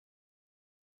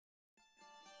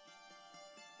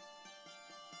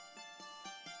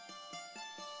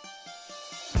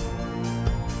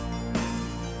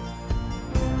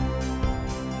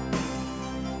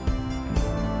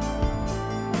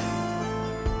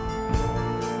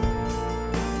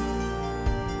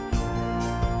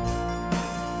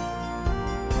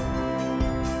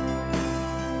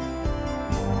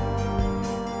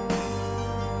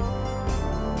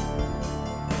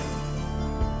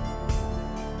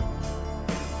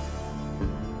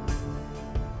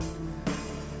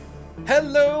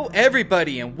Hello,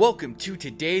 everybody, and welcome to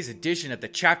today's edition of the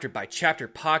Chapter by Chapter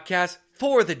podcast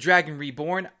for the Dragon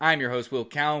Reborn. I'm your host, Will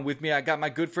Cowan. With me, I got my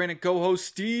good friend and co-host,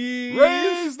 Steve.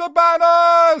 Raise the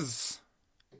banners!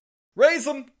 Raise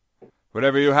them!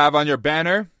 Whatever you have on your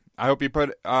banner, I hope you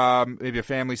put maybe a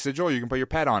family sigil. You can put your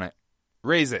pet on it.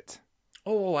 Raise it.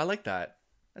 Oh, I like that.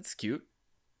 That's cute.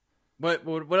 What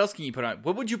else can you put on?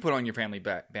 What would you put on your family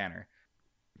banner?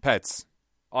 Pets.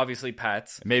 Obviously,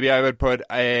 pets. Maybe I would put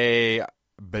a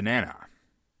banana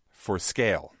for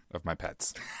scale of my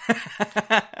pets.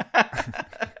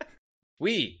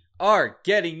 We are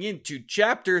getting into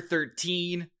Chapter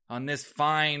 13 on this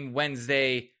fine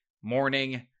Wednesday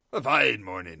morning. A fine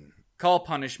morning. Call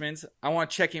punishments. I want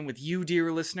to check in with you,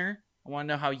 dear listener. I want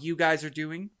to know how you guys are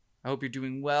doing. I hope you're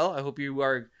doing well. I hope you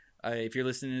are, if you're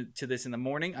listening to this in the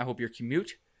morning, I hope your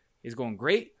commute is going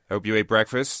great. I hope you ate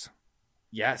breakfast.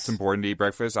 Yes. It's important to eat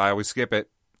breakfast. I always skip it.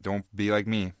 Don't be like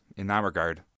me in that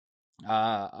regard.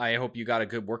 I hope you got a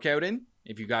good workout in.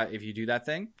 If you do that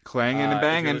thing. Clanging and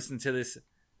banging. If you listen to this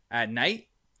at night,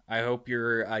 I hope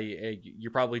you're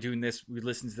probably doing this. We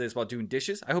listen to this while doing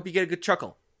dishes. I hope you get a good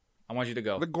chuckle. I want you to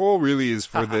go. The goal really is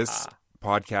for this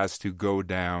podcast to go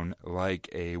down like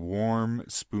a warm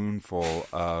spoonful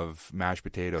of mashed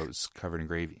potatoes covered in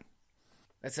gravy.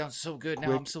 That sounds so good.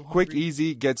 Now I'm so hungry. Quick,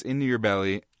 easy, gets into your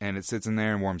belly, and it sits in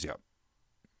there and warms you up.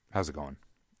 How's it going?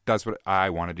 That's what I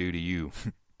want to do to you,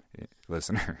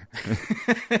 listener.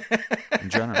 In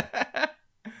general.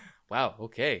 Wow,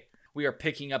 okay. We are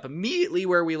picking up immediately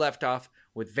where we left off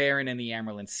with Varen and the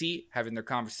Amarylline Seat, having their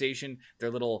conversation, their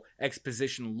little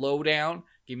exposition lowdown,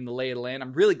 giving the lay of the land.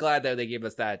 I'm really glad that they gave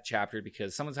us that chapter,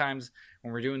 because sometimes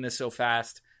when we're doing this so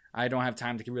fast, I don't have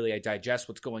time to really digest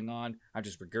what's going on. I'm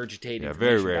just regurgitating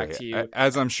information very back to you.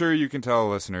 As I'm sure you can tell,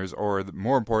 listeners, or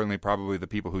more importantly, probably the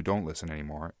people who don't listen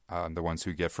anymore, the ones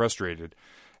who get frustrated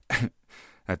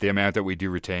at the amount that we do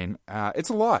retain. It's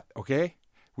a lot, okay?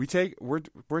 We're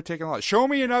taking a lot. Show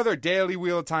me another daily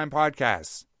Wheel of Time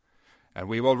podcast, and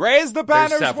we will raise the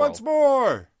banners once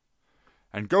more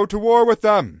and go to war with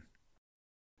them.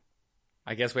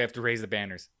 I guess we have to raise the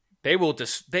banners. They will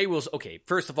okay,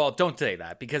 first of all, don't say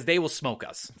that, because they will smoke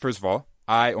us. First of all,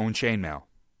 I own chainmail.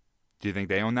 Do you think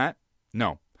they own that?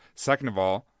 No. Second of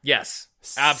all... Yes,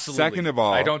 absolutely. Second of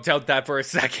all... I don't doubt that for a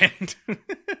second. You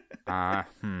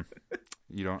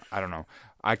don't... I don't know.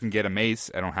 I can get a mace.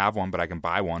 I don't have one, but I can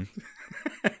buy one.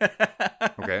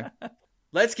 Okay.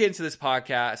 Let's get into this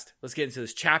podcast. Let's get into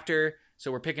this chapter.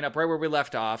 So we're picking up right where we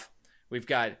left off. We've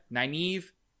got Nynaeve,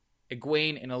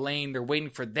 Egwene, and Elaine. They're waiting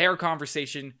for their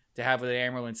conversation to have with the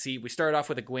Amarylline Seat. We start off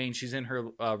with Egwene. She's in her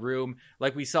room.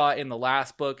 Like we saw in the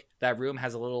last book, that room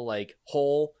has a little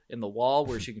hole in the wall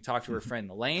where she can talk to her friend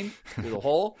Elaine through the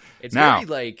hole. It's now,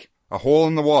 very a hole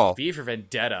in the wall V for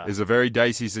Vendetta is a very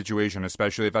dicey situation,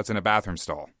 especially if that's in a bathroom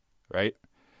stall, right?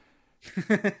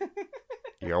 You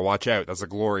gotta watch out. That's a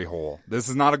glory hole. This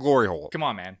is not a glory hole. Come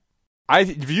on, man. I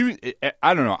don't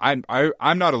know.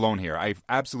 I'm not alone here. I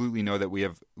absolutely know that we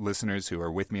have listeners who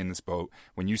are with me in this boat.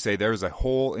 When you say there's a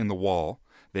hole in the wall,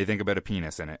 they think about a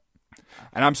penis in it.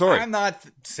 And I'm sorry. I'm not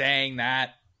saying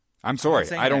that. I'm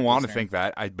sorry. I don't want to think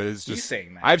that. But it's just. He's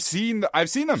saying that. I've seen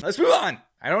them. Let's move on.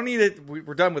 I don't need it.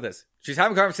 We're done with this. She's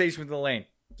having a conversation with Elaine.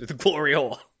 It's a glory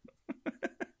hole.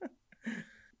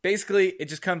 Basically, it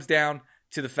just comes down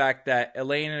to the fact that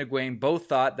Elaine and Egwene both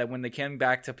thought that when they came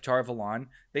back to Patar Valon,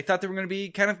 they thought they were going to be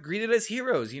kind of greeted as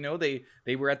heroes. You know, they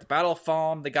were at the Battle of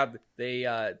Falm.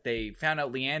 They found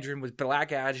out Leandrin was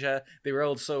Black Aja. They were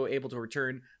also able to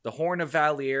return the Horn of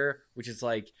Valier, which is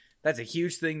that's a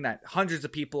huge thing that hundreds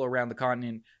of people around the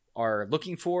continent are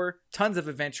looking for. Tons of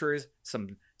adventurers,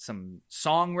 some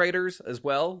songwriters as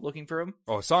well looking for them.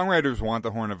 Oh, songwriters want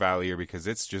the Horn of Valier because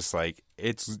it's just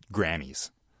it's Grammys.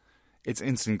 It's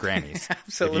instant Grammys.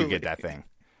 Absolutely. If you get that thing.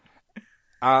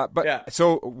 But yeah.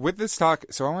 So with this talk,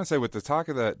 I want to say with the talk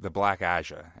of the Black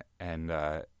Aja and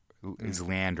is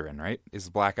Leandrin, right?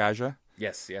 Is Black Aja?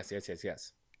 Yes.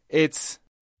 It's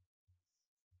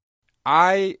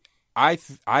I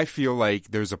feel like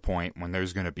there's a point when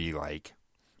there's going to be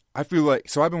I've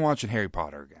been watching Harry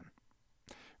Potter again.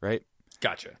 Right?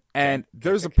 Gotcha. And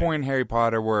there's a point in Harry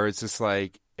Potter where it's just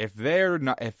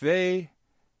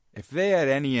if they had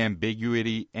any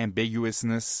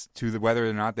ambiguousness to whether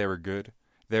or not they were good,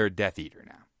 they're a Death Eater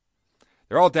now.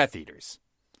 They're all Death Eaters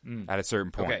at a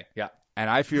certain point. Okay, yeah. And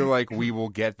I feel like we will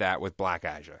get that with Black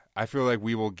Aja. I feel like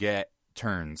we will get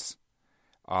turns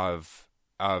of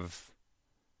Aes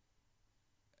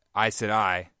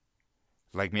Sedai,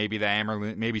 maybe the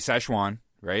Amarylline, maybe Szechuan,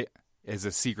 right, is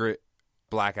a secret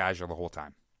Black Aja the whole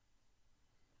time.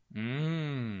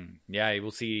 Yeah,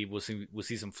 we'll see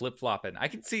some flip flopping. I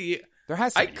can see. There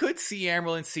has to I be. could see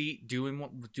Amaryl and Seat doing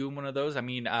one of those. I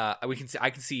mean, I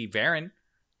can see Varen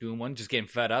doing one, just getting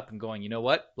fed up and going, you know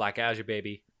what, Black Azure,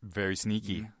 baby. Very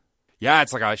sneaky. Yeah,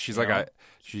 it's like she's like a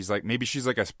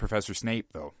Professor Snape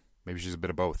though. Maybe she's a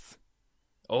bit of both.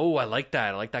 Oh, I like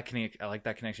that. I like that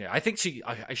connection. I think she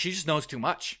just knows too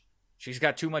much. She's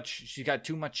got too much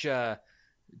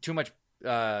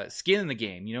skin in the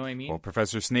game. You know what I mean? Well,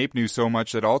 Professor Snape knew so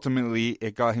much that ultimately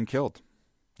it got him killed.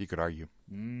 You could argue.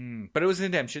 But it was a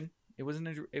redemption. It was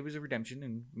a redemption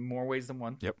in more ways than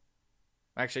one. Yep.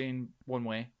 Actually, in one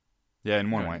way. Yeah,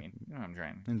 in one way. I mean? You know what I'm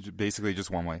trying. And basically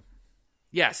just one way.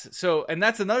 Yes. So, and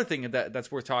that's another thing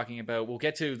that's worth talking about. We'll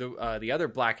get to the other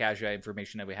Black Azure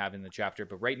information that we have in the chapter.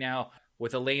 But right now,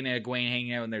 with Elaine and Egwene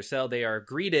hanging out in their cell, they are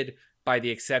greeted by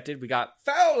the Accepted. We got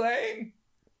Fowlane.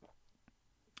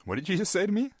 What did you just say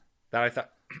to me? That I thought...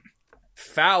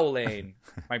 Fowlane.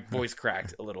 My voice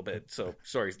cracked a little bit. So,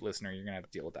 sorry, listener. You're going to have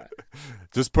to deal with that.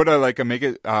 Just put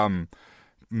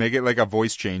make it like a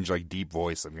voice change, like deep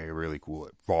voice. I'm gonna really cool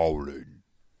it. Fowlane.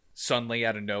 Suddenly,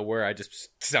 out of nowhere, I just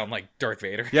sound like Darth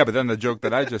Vader. Yeah, but then the joke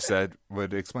that I just said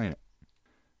would explain it.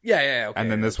 Yeah. Okay.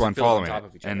 And then this one following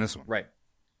it. And this one. Right.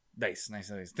 Nice.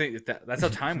 That's how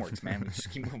time works, man. We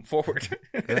just keep moving forward.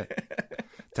 Yeah.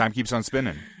 Time keeps on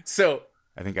spinning. So,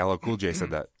 I think LL Cool J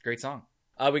said that. Great song.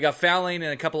 We got Fowlane and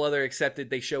a couple other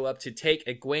Accepted. They show up to take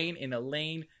Egwene and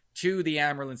Elaine to the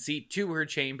Amyrlin seat, to her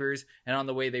chambers, and on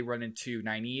the way they run into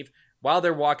Nynaeve. While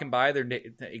they're walking by,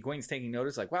 Egwene's taking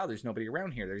notice, like, wow, there's nobody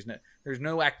around here. There's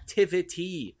no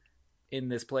activity in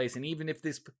this place. And even if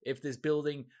this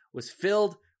building was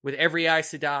filled with every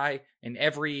Aes Sedai and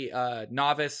every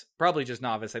novice, probably just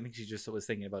novice, I think she just was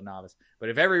thinking about novice, but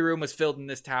if every room was filled in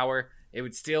this tower, it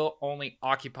would still only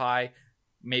occupy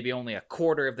maybe only a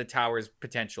quarter of the tower's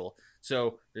potential.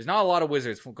 So there's not a lot of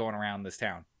wizards going around this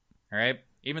town. All right?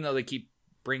 Even though they keep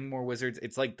bringing more wizards,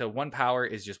 it's like the one power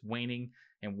is just waning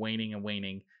and waning and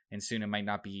waning, and soon it might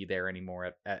not be there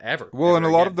anymore ever. Well, and a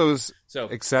lot again. of those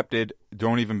Accepted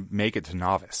don't even make it to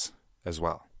novice as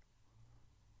well.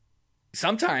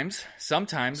 Sometimes.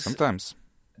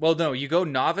 Well, no, you go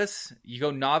novice,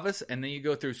 and then you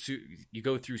go through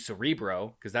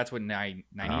Cerebro, because that's what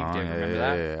Nynaeve did. Remember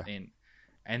that? Yeah.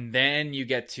 And then you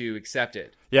get to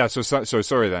Accepted. Yeah, so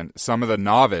sorry then. Some of the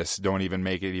novice don't even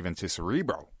make it even to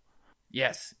Cerebro.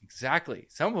 Yes, exactly.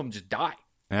 Some of them just die.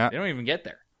 Yeah. They don't even get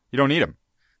there. You don't need them.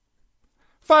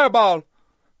 Fireball!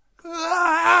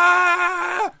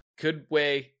 Good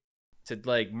way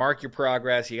to mark your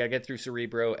progress. You got to get through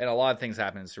Cerebro, and a lot of things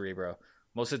happen in Cerebro.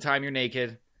 Most of the time you're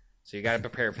naked, so you got to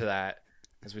prepare for that,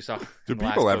 as we saw. Do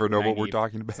people ever know what we're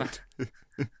talking about?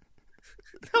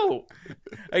 No,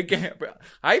 I can't.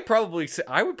 I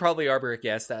would probably arbor a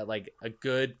guess that a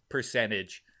good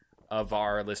percentage of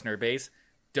our listener base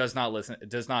does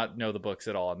not know the books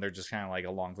at all, and they're just kind of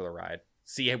along for the ride.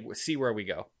 See where we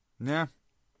go. Yeah,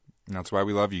 and that's why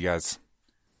we love you guys,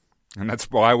 and that's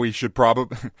why we should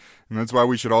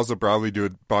also probably do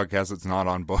a podcast that's not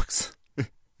on books.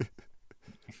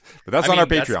 But that's on our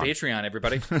Patreon. That's Patreon,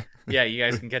 everybody. Yeah, you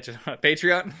guys can catch it on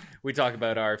Patreon. We talk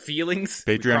about our feelings.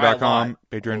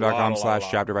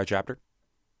 Patreon.com/chapter by chapter.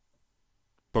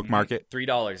 Bookmark it.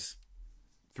 $3.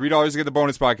 $3 to get the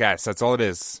bonus podcast. That's all it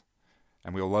is.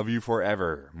 And we'll love you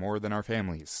forever, more than our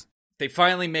families. They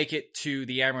finally make it to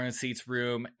the Amyrlin Seat's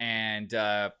room, and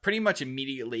pretty much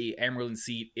immediately, Amyrlin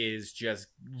Seat is just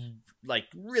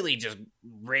really just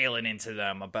railing into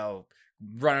them about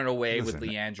running away with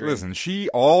Leandra. Listen,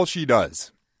 all she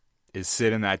does is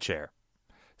sit in that chair,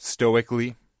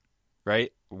 stoically,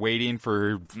 right, waiting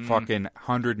for fucking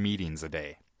 100 meetings a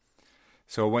day.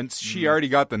 So once she already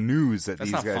got the news that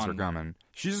these guys were coming,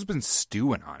 she's just been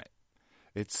stewing on it.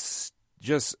 It's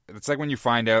like when you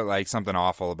find out something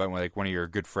awful about one of your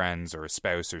good friends or a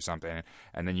spouse or something,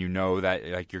 and then you know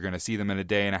that you're going to see them in a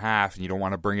day and a half, and you don't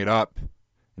want to bring it up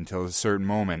until a certain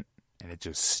moment. And it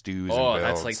just stews and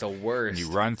builds. That's the worst. And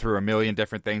you run through a million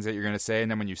different things that you're going to say,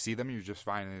 and then when you see them, you're just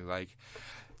finally like,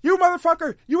 you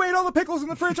motherfucker! You ate all the pickles in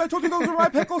the fridge! I told you those were my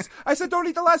pickles! I said don't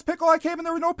eat the last pickle! I came and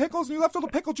there were no pickles, and you left all the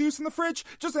pickle juice in the fridge!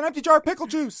 Just an empty jar of pickle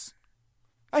juice!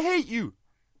 I hate you!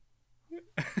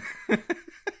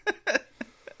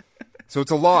 So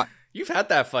it's a lot. You've had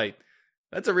that fight.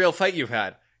 That's a real fight you've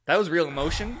had. That was real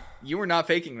emotion. You were not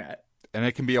faking that. And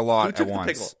it can be a lot at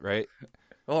once, right?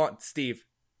 Hold on, Steve.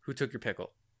 Who took your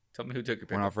pickle? Tell me who took your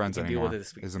pickle. We're not friends anymore.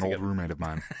 He's an old roommate of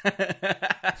mine.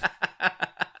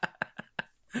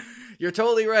 You're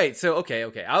totally right. So, okay.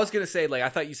 I was going to say, I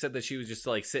thought you said that she was just,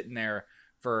 sitting there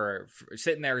for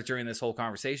sitting there during this whole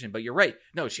conversation. But you're right.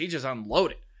 No, she just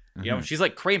unloaded. You know, she's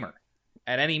like Kramer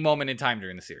at any moment in time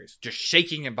during the series, just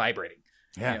shaking and vibrating.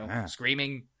 Yeah,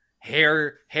 screaming.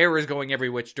 Hair is going every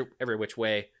which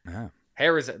way. Yeah.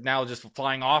 Hair is now just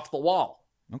flying off the wall.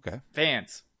 Okay.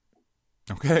 Fans.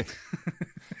 Okay.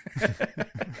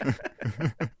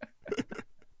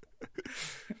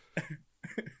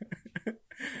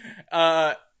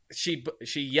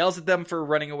 She yells at them for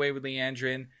running away with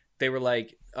Leandrin. They were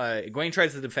like, Egwene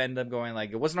tries to defend them, going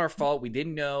like, it wasn't our fault. We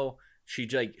didn't know. She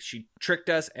tricked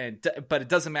us, but it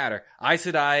doesn't matter. Aes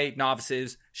Sedai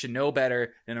novices should know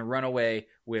better than to run away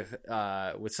with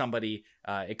somebody.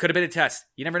 It could have been a test.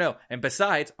 You never know. And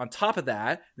besides, on top of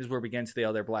that, this is where we get into the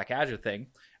other Black Azure thing.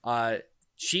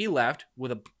 She left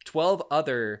with 12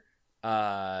 other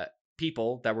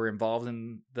people that were involved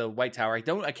in the White Tower.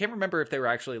 I can't remember if they were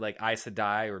actually like Aes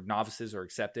Sedai or novices or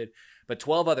accepted, but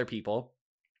 12 other people.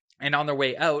 And on their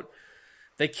way out,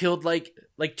 they killed like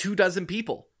 24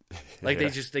 people. Like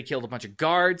they killed a bunch of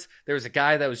guards. There was a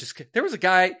guy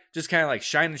just kind of like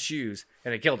shining shoes,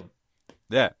 and they killed him.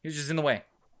 Yeah. He was just in the way.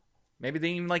 Maybe they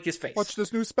didn't even like his face. Watch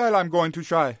this new spell I'm going to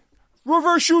try.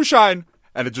 Reverse shoe shine.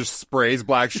 And it just sprays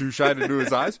black shoe shine into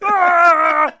his eyes.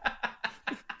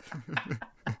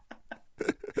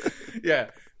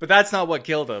 Yeah, but that's not what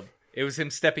killed him. It was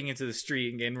him stepping into the street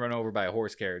and getting run over by a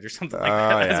horse carriage or something like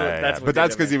that. But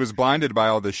that's because he was blinded by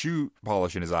all the shoe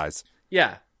polish in his eyes.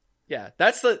 Yeah. Yeah.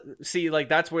 That's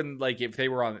when, like, if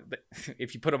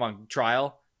you put him on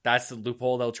trial, that's the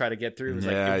loophole they'll try to get through.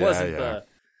 It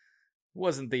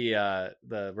wasn't the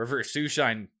reverse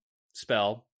shoeshine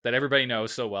spell that everybody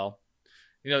knows so well.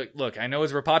 You know, look, I know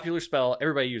it's a popular spell.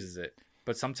 Everybody uses it.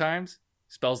 But sometimes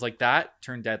spells like that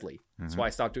turn deadly. That's why I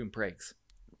stopped doing pranks.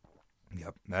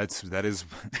 Yep, that is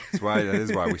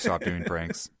why we stopped doing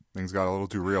pranks. Things got a little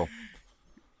too real.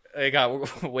 It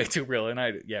got way too real,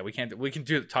 and we can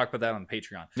talk about that on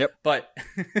Patreon. Yep. But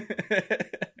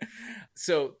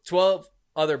so 12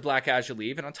 other Black Azure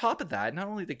leave, and on top of that, not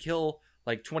only they kill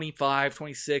like 25,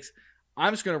 26,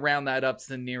 I'm just going to round that up to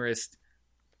the nearest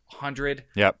 100.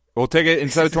 Yep, we'll take it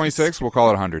instead of 26. We'll call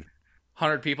it 100.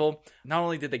 100 people. Not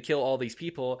only did they kill all these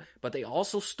people, but they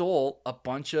also stole a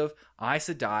bunch of Aes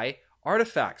Sedai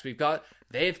artifacts. They've got,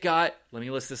 let me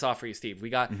list this off for you, Steve. We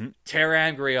got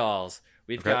Terangrials.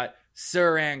 We've got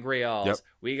Surangrials. Yep.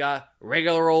 We got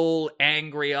regular old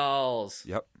Angrials.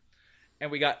 Yep.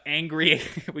 And we got Angry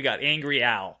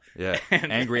Al. Yeah.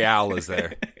 Angry Al is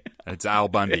there. And it's Al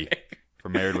Bundy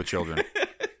from Married with Children.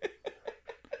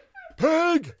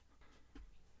 Pig!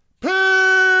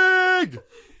 Pig!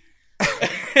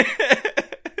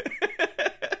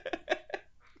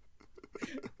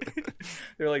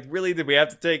 They're like, really? Did we have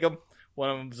to take him? One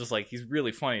of them was just like, he's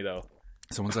really funny though.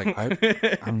 Someone's like, I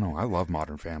don't know. I love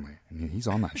Modern Family. I mean, he's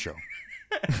on that show.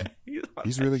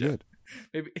 He's really good.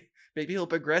 Maybe he'll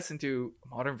progress into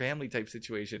a Modern Family type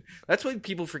situation. That's what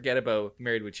people forget about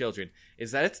Married with Children,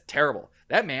 is that it's terrible.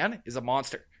 That man is a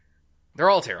monster. They're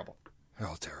all terrible. They're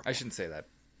all terrible. I shouldn't say that.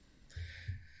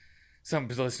 Some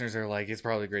listeners are like, it's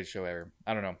probably the greatest show ever.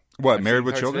 I don't know. What, Married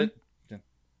with Children?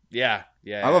 Yeah.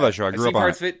 I love that show. I grew up on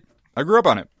it. I grew up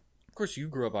on it. Of course you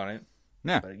grew up on it.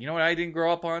 Yeah. But you know what I didn't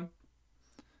grow up on?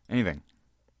 Anything.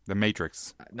 The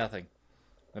Matrix. Nothing.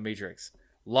 The Matrix.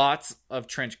 Lots of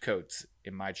trench coats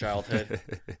in my childhood.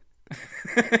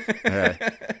 Yeah.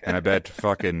 And I bet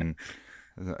fucking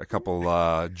a couple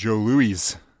Joe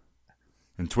Louis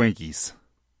and Twinkies.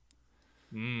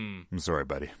 I'm sorry,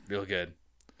 buddy. Real good.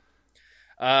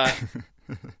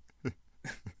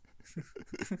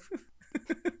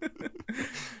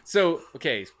 So,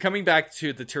 okay, coming back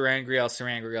to the Terangrial,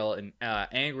 Surangrial, and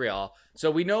Angrial. So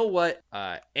we know what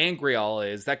Angrial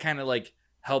is. That kind of like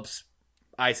helps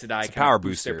Aes Sedai power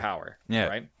boost booster. their power. Yeah,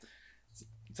 right.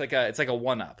 It's like a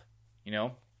 1-up. You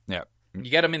know. Yeah. You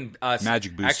get them in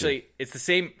magic booster. Actually, it's the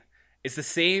same. It's the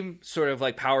same sort of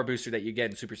like power booster that you get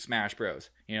in Super Smash Bros.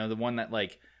 You know, the one that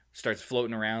like starts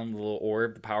floating around, the little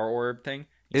orb, the power orb thing.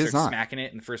 You start smacking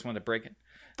it, and the first one to break it.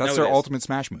 That's their ultimate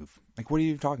Smash move. Like, what are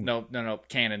you talking about? No.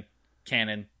 Cannon.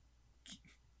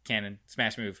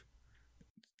 Smash move.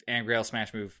 Angriel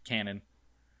smash move. Cannon.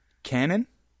 Cannon?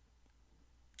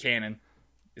 Cannon.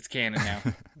 It's canon now.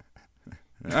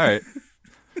 All right.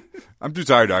 I'm too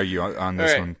tired to argue on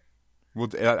this right. one. Well,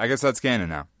 I guess that's canon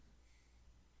now.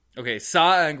 Okay,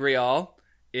 Sa Angrial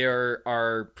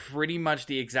are pretty much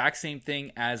the exact same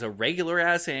thing as a regular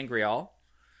ass Angrial.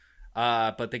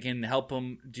 But they can help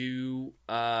them do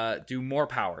more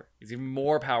power. It's even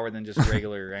more power than just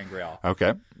regular Angrial.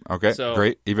 Okay, so,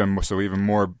 great. Even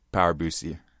more power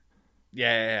boosty.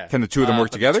 Yeah. Can the two of them work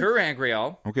together? Tur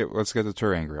Angrial. Okay, let's get the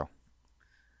Tur Angrial.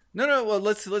 No. Well,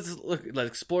 let's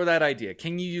explore that idea.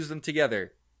 Can you use them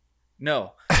together?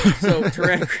 No. So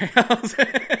Terangrials.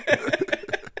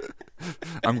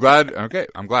 I'm glad. Okay,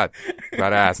 I'm glad.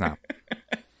 Glad I asked now.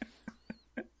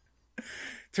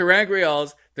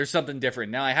 Terangrials, there's something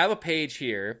different. Now, I have a page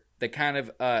here that kind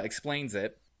of explains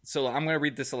it. So I'm going to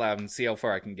read this aloud and see how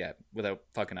far I can get without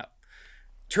fucking up.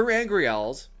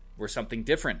 Terangrials were something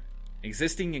different,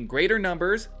 existing in greater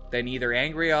numbers than either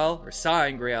Angriel or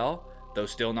Saangriel, though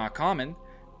still not common.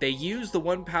 They used the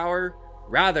one power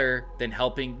rather than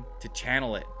helping to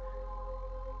channel it.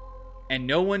 And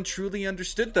no one truly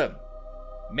understood them.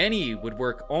 Many would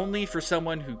work only for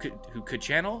someone who could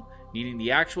channel, needing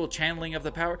the actual channeling of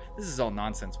the power. This is all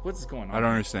nonsense. What's going on? I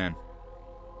don't understand.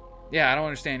 Yeah, I don't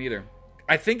understand either.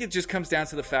 I think it just comes down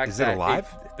to the fact Is that it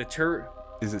alive?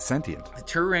 Is it sentient? The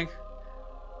Turing.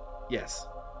 Yes,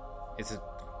 it's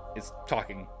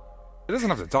talking. It doesn't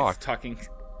have to talk. It's talking.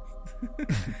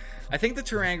 I think the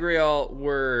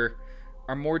Terangrial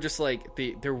are more just like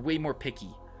they're way more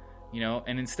picky, you know.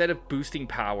 And instead of boosting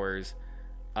powers,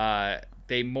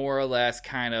 they more or less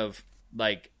kind of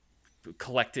like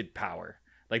collected power.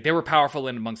 Like they were powerful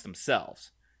in amongst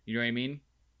themselves. You know what I mean?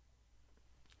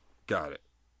 Got it.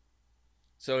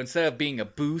 So instead of being a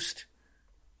boost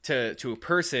to a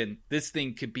person, this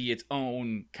thing could be its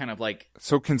own kind of like.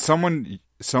 So can someone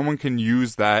can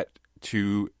use that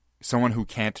to someone who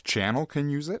can't channel can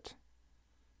use it?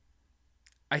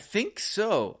 I think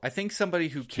so. I think somebody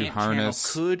who can't channel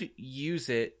could use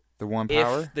it. The one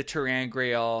power? If the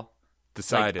Terangrial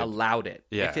decided allowed it.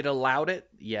 Yeah. If it allowed it,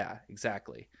 yeah,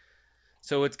 exactly.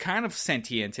 So it's kind of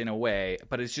sentient in a way,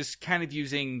 but it's just kind of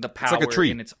using the power like a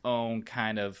tree. in its own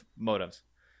kind of motives.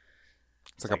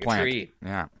 It's like a plant. Tree.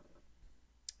 Yeah.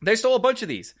 They stole a bunch of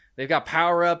these. They've got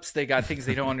power-ups. They got things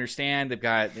they don't understand. They've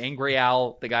got Angry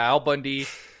Owl. They got Al Bundy.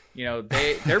 You know,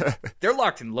 they're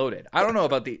locked and loaded. I don't know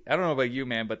about you,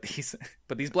 man, but these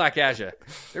Black Aja,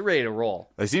 they're ready to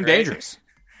roll. They seem dangerous.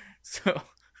 So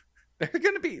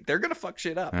they're gonna fuck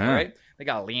shit up, yeah. Right? They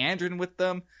got Leandrin with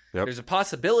them. Yep. There's a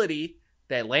possibility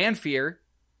that Lanfear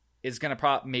is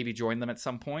gonna maybe join them at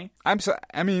some point. I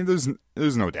mean,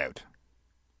 there's no doubt.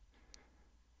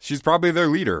 She's probably their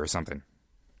leader or something.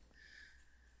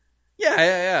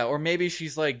 Yeah. Or maybe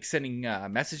she's like sending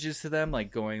messages to them,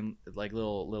 like going like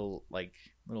little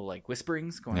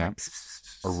whisperings, going like, pss, pss,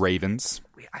 pss. Or ravens.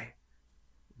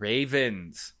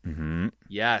 Ravens. Mm-hmm.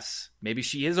 Yes. Maybe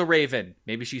she is a raven.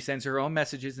 Maybe she sends her own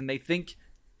messages, and they think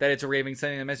that it's a raven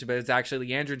sending the message, but it's actually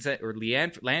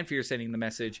Lanfear sending the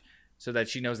message, so that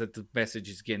she knows that the message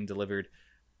is getting delivered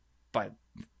by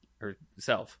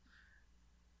herself.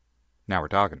 Now we're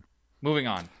talking. Moving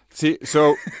on. See,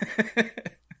 so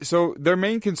their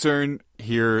main concern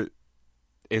here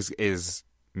is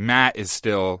Matt is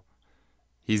still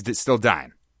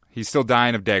dying. He's still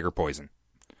dying of dagger poison.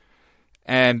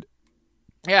 And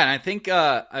yeah, and I think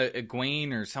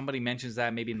Egwene or somebody mentions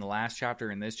that maybe in the last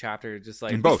chapter, in this chapter, just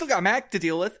like we still got Mac to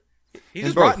deal with. He's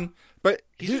just rotten. But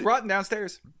he's just rotten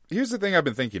downstairs. Here's the thing I've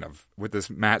been thinking of with this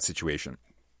Matt situation.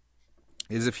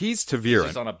 Is if he's Taviran.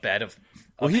 He's on a bed of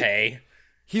hay.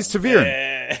 He's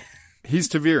Taviran. He's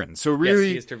Taviran. So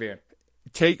really, yes, he is Taviran.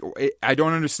 I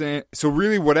don't understand. So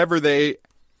really,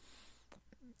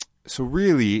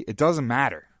 it doesn't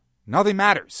matter. Nothing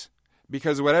matters.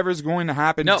 Because whatever's going to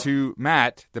happen to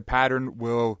Matt, the pattern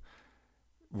will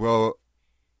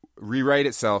rewrite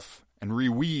itself and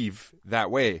reweave that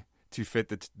way to fit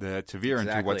the Taviran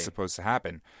to what's supposed to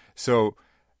happen. So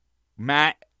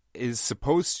Matt is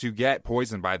supposed to get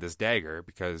poisoned by this dagger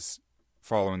because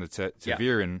following the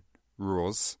Taviran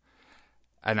rules.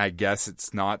 And I guess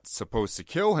it's not supposed to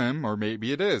kill him, or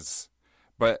maybe it is.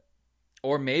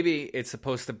 Or maybe it's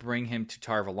supposed to bring him to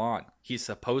Tar-Valon. He's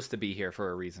supposed to be here for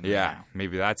a reason. Yeah, right now.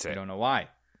 Maybe that's it. I don't know why.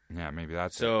 Yeah, maybe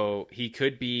that's it. So he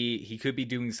could be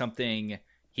doing something.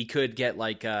 He could get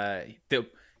like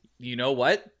you know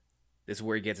what? This is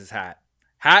where he gets his hat.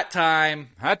 Hat time.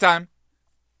 Hat time.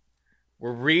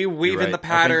 We're reweaving the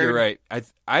pattern. I think you're right.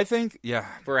 I think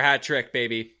for a hat trick,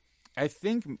 baby. I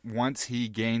think once he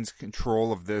gains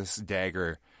control of this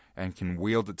dagger and can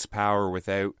wield its power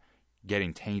without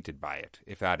getting tainted by it,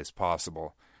 if that is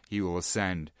possible, he will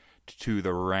ascend to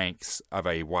the ranks of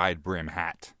a wide brim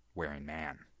hat wearing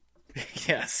man.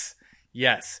 Yes.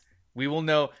 We will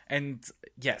know, and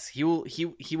yes, he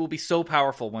will be so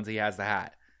powerful once he has the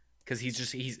hat, because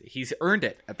he's earned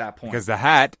it at that point. Because the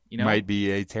hat might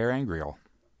be a Terangrial.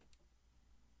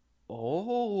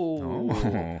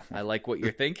 Oh, I like what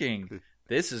you're thinking.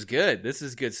 This is good. This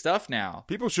is good stuff now.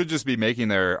 People should just be making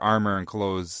their armor and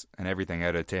clothes and everything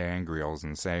out of Terangrials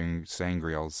and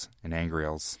Sangrials and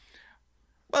Angrials.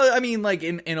 Well, I mean, like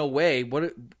in a way,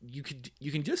 what you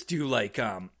can just do like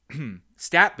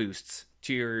stat boosts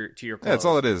to your clothes. Yeah, that's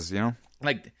all it is,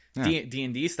 Like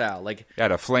D&D style. Like yeah,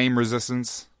 the flame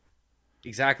resistance.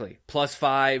 Exactly.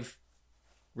 +5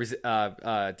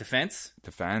 defense.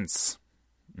 Defense.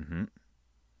 Mm-hmm.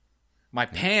 My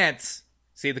pants.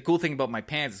 See, the cool thing about my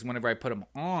pants is whenever I put them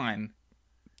on,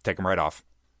 take them right off.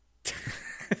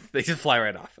 they just fly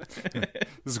right off. This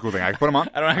is a cool thing. I can put them on.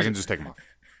 I can just take them off.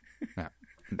 Yeah.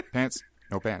 Pants,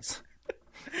 no pants.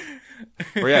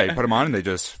 Or yeah, you put them on and they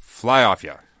just fly off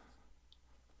you.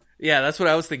 Yeah, that's what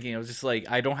I was thinking. I was just like,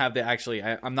 I don't have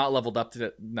I'm not leveled up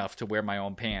enough to wear my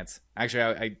own pants.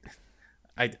 Actually,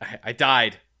 I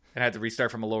died and had to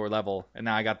restart from a lower level, and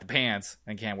now I got the pants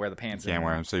and can't wear the pants anymore. Can't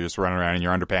wear them, so you're just running around in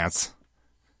your underpants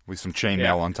with some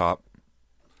chainmail on top.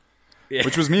 Yeah.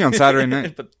 Which was me on Saturday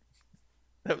night. But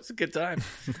that was a good time.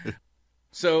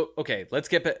 So, okay, let's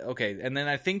get back. Okay, and then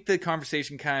I think the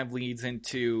conversation kind of leads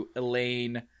into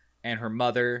Elaine and her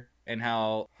mother and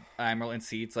how Amaryllis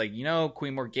Seat's like,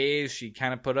 Queen Morgaze, she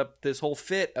kind of put up this whole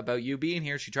fit about you being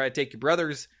here. She tried to take your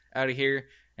brothers out of here.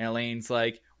 And Elaine's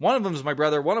like, one of them's my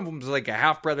brother. One of them's like a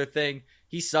half-brother thing.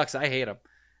 He sucks. I hate him.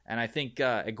 And I think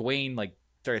Egwene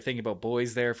started thinking about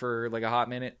boys there for like a hot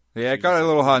minute. Yeah, it got a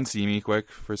little hot and steamy quick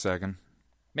for a second.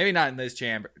 Maybe not in this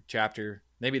chapter.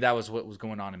 Maybe that was what was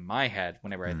going on in my head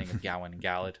whenever I think of Gawain and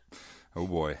Galad. Oh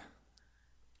boy.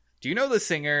 Do you know the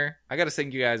singer? I gotta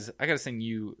sing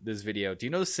you this video. Do you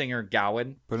know the singer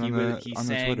Gawain? He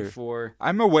sang Twitter. For.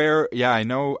 I'm aware. Yeah, I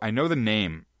know the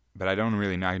name, but I don't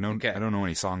really know. I don't know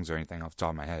any songs or anything off the top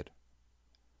of my head.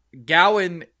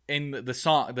 Gawain in the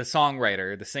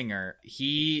songwriter, the singer.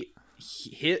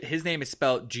 His name is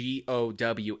spelled Gowan.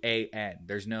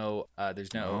 There's no. Oh,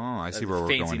 I see where we're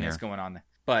going here. Going on there.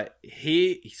 But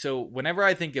so whenever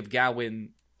I think of Gawain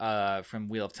from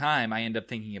Wheel of Time, I end up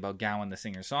thinking about Gawain, the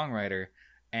singer-songwriter.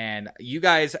 And you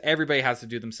guys, everybody has to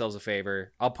do themselves a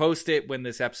favor. I'll post it when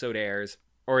this episode airs.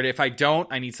 Or if I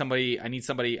don't, I need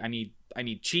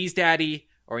Cheese Daddy,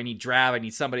 or I need Drab. I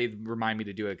need somebody to remind me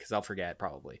to do it because I'll forget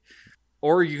probably.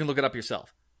 Or you can look it up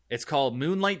yourself. It's called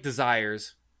Moonlight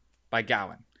Desires by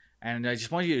Gawain. And I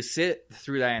just want you to sit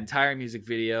through that entire music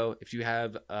video. If you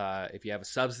have a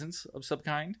substance of some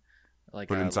kind, like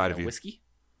put it inside of you. Whiskey,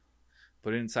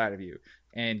 put it inside of you,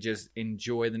 and just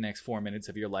enjoy the next 4 minutes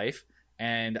of your life.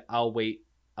 And I'll wait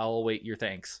your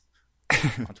thanks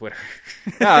on Twitter.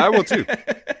 Yeah, I will too.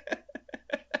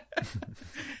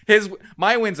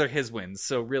 My wins are his wins,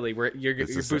 so really you're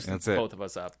boosting both of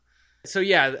us up. So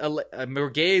yeah,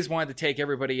 Morgaze wanted to take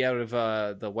everybody out of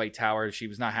the White Tower. She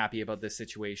was not happy about this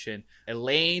situation.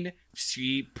 Elaine,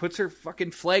 she puts her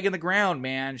fucking flag in the ground,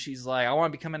 man. She's like, I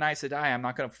want to become an Aes Sedai. I'm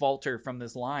not going to falter from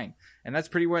this line. And that's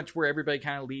pretty much where everybody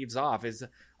kind of leaves off.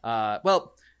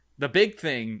 The big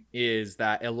thing is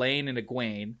that Elaine and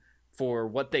Egwene, for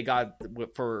what they got,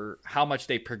 for how much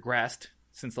they progressed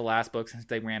since the last book, since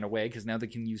they ran away, because now they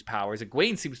can use powers.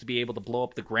 Egwene seems to be able to blow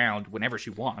up the ground whenever she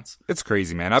wants. It's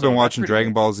crazy, man. I've been watching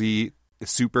Dragon Ball Z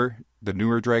Super, the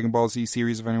newer Dragon Ball Z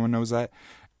series, if anyone knows that.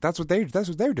 That's what they're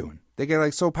doing. They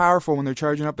get so powerful when they're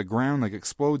charging up, the ground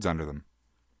explodes under them.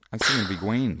 I've seen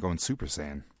Egwene going Super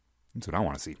Saiyan. That's what I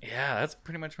want to see. Yeah, that's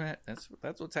pretty much that's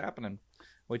what's happening.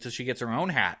 Wait till she gets her own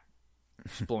hat.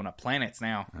 She's blowing up planets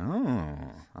now.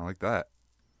 Oh, I like that.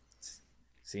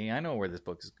 See, I know where this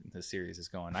series is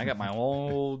going. I got my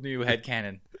whole new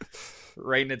headcanon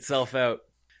writing itself out.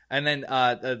 And then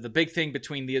the big thing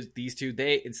between these two,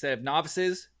 they, instead of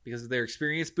novices, because of their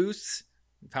experience boosts,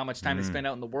 of how much time they spend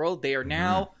out in the world, they are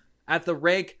now at the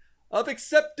rank of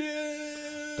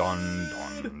accepted. Dun,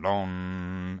 dun,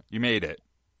 dun. You made it.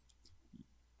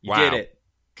 You did it.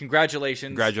 Congratulations.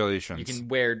 Congratulations.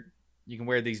 You can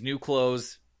wear these new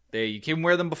clothes. You can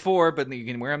wear them before, but you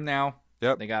can wear them now.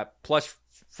 Yep. They got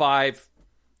 +5.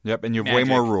 Yep, and you have way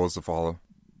more rules to follow.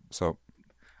 So.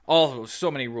 Oh, so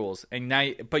many rules, and now,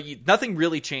 nothing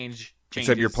really changes.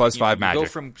 Except your +5 magic.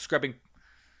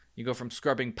 You go from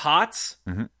scrubbing pots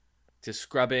to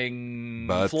scrubbing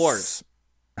floors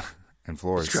and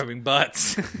floors. Scrubbing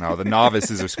butts. No, the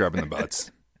novices are scrubbing the butts.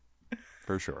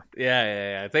 For sure.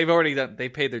 Yeah. They've already they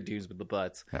paid their dues with the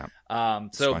butts. Yeah.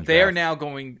 So they are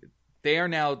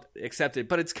now accepted,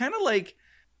 but it's kind of like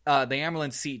the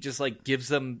Amaryllis Seat just gives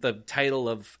them the title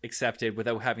of accepted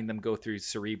without having them go through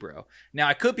Cerebro. Now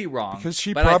I could be wrong, because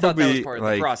she but probably, I thought that was part of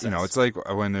the process. It's like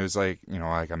when there's a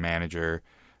manager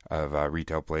of a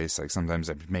retail place. Sometimes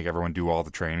they make everyone do all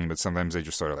the training, but sometimes they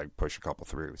just sort of push a couple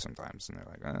through. Sometimes, and they're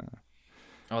like,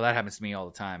 Oh, that happens to me all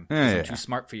the time. Yeah. I'm too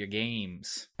smart for your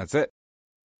games. That's it.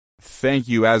 Thank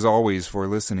you, as always, for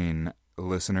listening,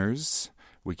 listeners.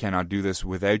 We cannot do this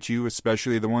without you,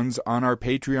 especially the ones on our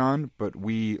Patreon, but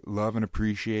we love and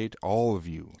appreciate all of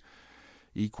you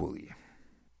equally,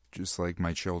 just like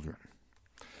my children.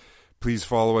 Please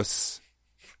follow us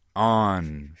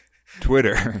on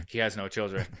Twitter. He has no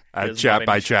children. At Chap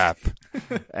by Chap.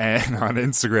 And on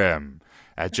Instagram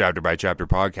at Chapter by Chapter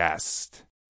Podcast.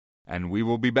 And we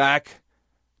will be back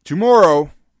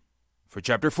tomorrow for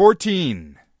Chapter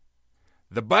 14.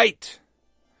 The Bite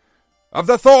of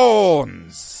the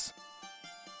Thorns.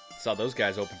 Saw those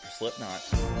guys open for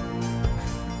Slipknot.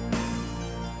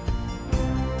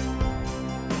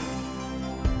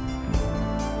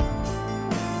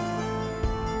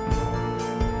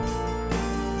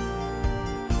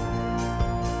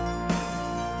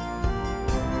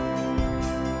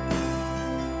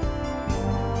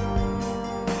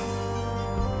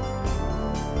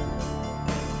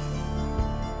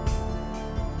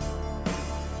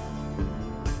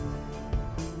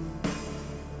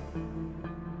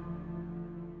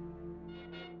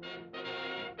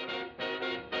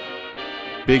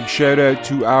 Big shout out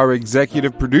to our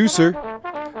executive producer,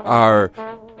 our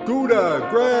Gouda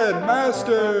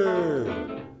Grandmaster.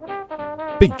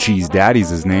 Big Cheese Daddy's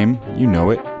his name. You know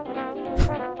it.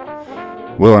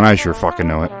 Will and I sure fucking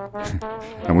know it.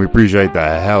 And we appreciate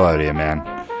the hell out of you, man.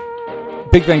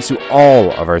 Big thanks to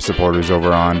all of our supporters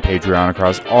over on Patreon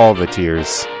across all the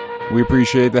tiers. We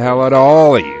appreciate the hell out of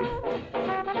all of you.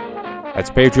 That's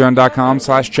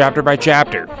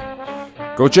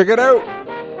patreon.com/chapterbychapter. Go check it out.